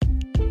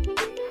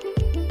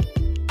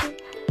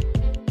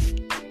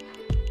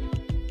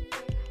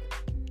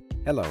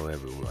Hello,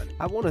 everyone.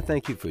 I want to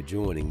thank you for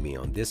joining me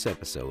on this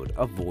episode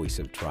of Voice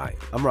of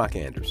Triumph. I'm Rock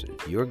Anderson,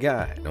 your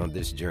guide on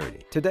this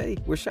journey. Today,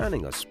 we're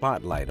shining a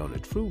spotlight on a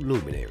true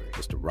luminary,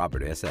 Mr.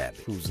 Robert S.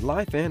 Abbott, whose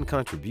life and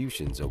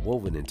contributions are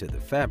woven into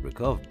the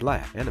fabric of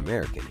Black and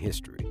American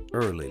history.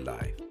 Early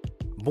life.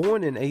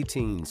 Born in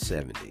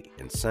 1870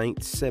 in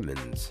St.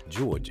 Simons,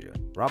 Georgia,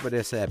 Robert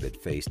S.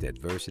 Abbott faced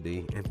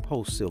adversity in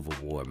post-Civil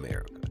War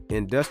America.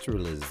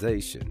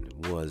 Industrialization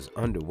was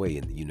underway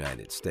in the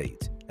United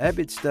States.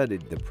 Abbott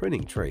studied the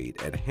printing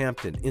trade at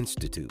Hampton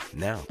Institute,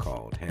 now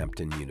called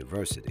Hampton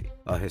University,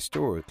 a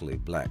historically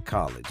Black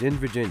college in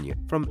Virginia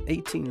from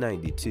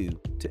 1892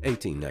 to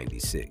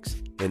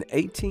 1896. In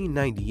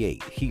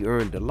 1898, he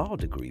earned a law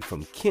degree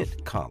from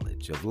Kent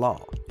College of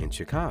Law in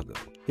Chicago.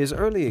 His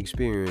early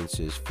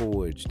experiences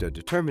forged a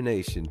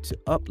determination to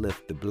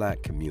uplift the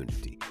Black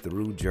community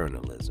through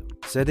journalism,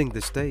 setting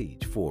the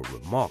stage for a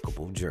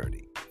remarkable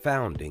journey,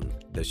 founding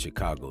the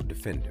Chicago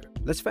Defender.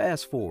 Let's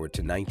fast forward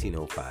to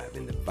 1905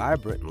 in the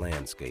vibrant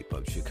landscape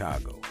of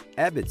Chicago.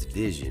 Abbott's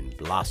vision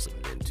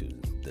blossomed into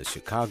the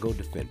Chicago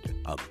Defender,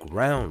 a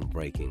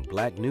groundbreaking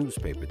Black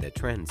newspaper that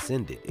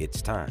transcended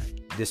its time.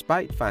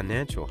 Despite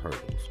financial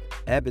hurdles,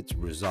 Abbott's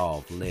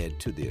resolve led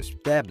to the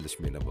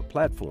establishment of a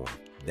platform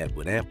that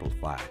would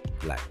amplify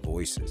Black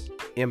voices.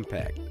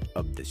 Impact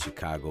of the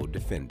Chicago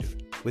Defender.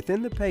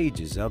 Within the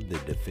pages of the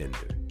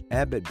Defender,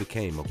 Abbott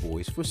became a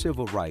voice for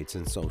civil rights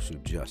and social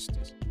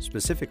justice.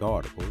 Specific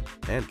articles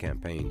and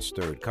campaigns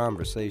stirred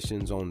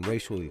conversations on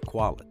racial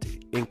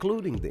equality,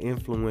 including the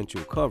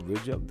influential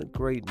coverage of the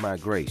Great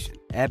Migration.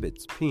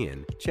 Abbott's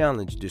pen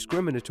challenged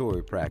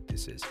discriminatory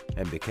practices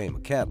and became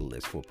a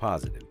catalyst for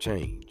positive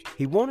change.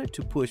 He wanted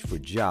to push for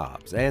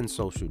jobs and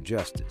social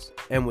justice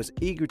and was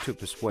eager to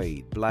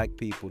persuade Black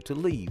people to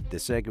leave the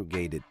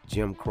segregated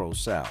Jim Crow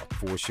South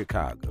for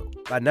Chicago.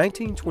 By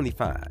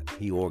 1925,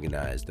 he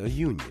organized a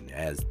union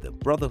as the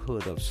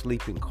Brotherhood of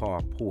Sleeping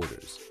Car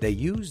Porters. They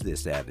used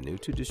this avenue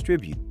to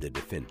distribute the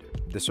Defender.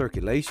 The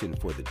circulation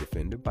for the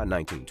Defender by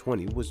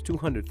 1920 was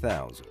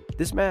 200,000.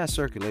 This mass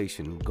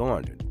circulation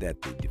garnered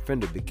that the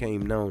Defender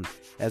became known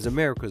as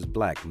America's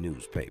Black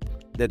newspaper.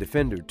 The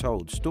Defender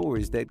told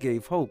stories that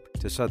gave hope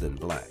to Southern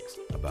Blacks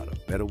about a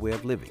better way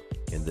of living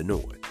in the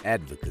North,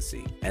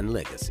 advocacy, and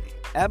legacy.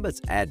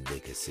 Abbott's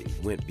advocacy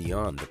went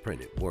beyond the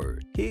printed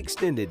word. He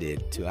extended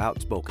it to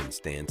outspoken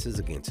stances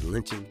against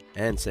lynching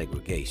and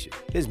segregation.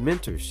 His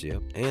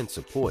mentorship and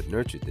support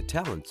nurtured the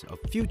talents of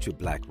future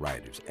Black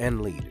writers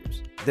and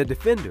leaders. The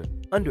Defender,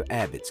 under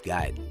Abbott's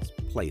guidance,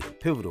 played a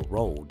pivotal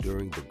role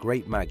during the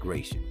Great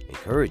Migration,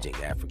 encouraging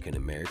African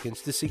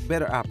Americans to seek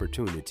better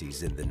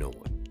opportunities in the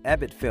North.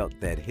 Abbott felt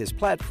that his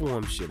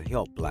platform should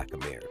help Black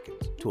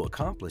Americans. To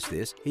accomplish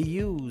this, he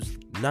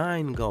used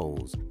 9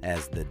 goals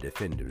as the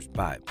Defender's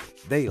Bible.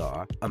 They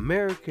are: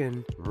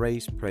 American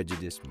race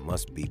prejudice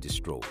must be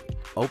destroyed,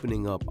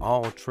 opening up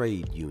all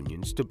trade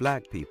unions to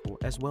Black people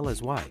as well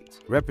as whites,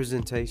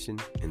 representation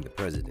in the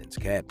President's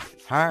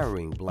cabinet,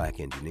 hiring Black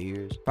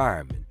engineers,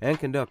 firemen, and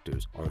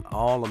conductors on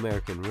all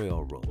American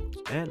railroads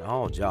and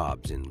all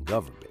jobs in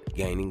government,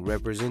 gaining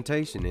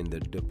representation in the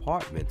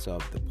departments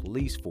of the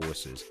police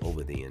forces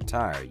over the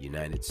entire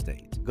United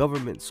States,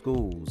 government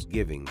schools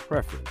giving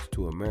preference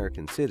to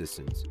American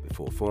citizens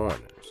before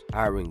foreigners,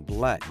 hiring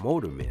Black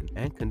motormen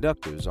and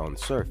conductors on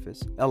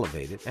surface,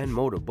 elevated, and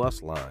motor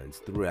bus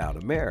lines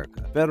throughout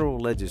America, federal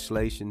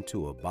legislation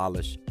to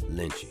abolish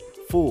lynching,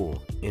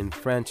 full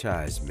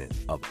enfranchisement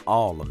of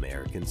all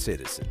American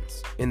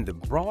citizens. In the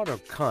broader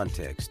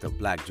context of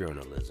Black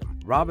journalism,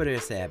 Robert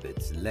S.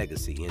 Abbott's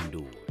legacy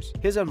endures.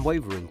 His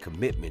unwavering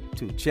commitment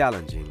to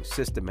challenging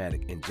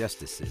systematic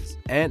injustices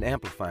and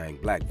amplifying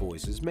Black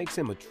voices makes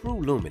him a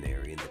true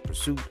luminary in the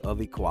pursuit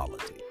of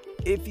equality.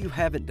 If you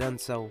haven't done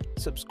so,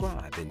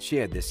 subscribe and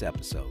share this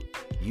episode.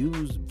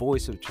 Use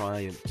Voice of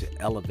Triumph to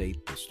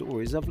elevate the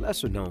stories of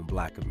lesser-known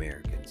Black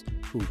Americans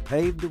who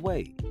paved the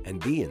way, and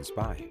be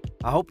inspired.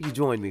 I hope you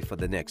join me for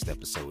the next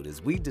episode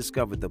as we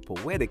discover the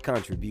poetic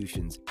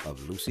contributions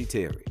of Lucy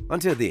Terry.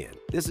 Until then,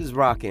 this is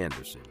Rock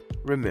Anderson.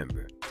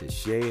 Remember to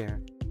share,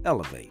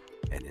 elevate,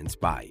 and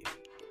inspire.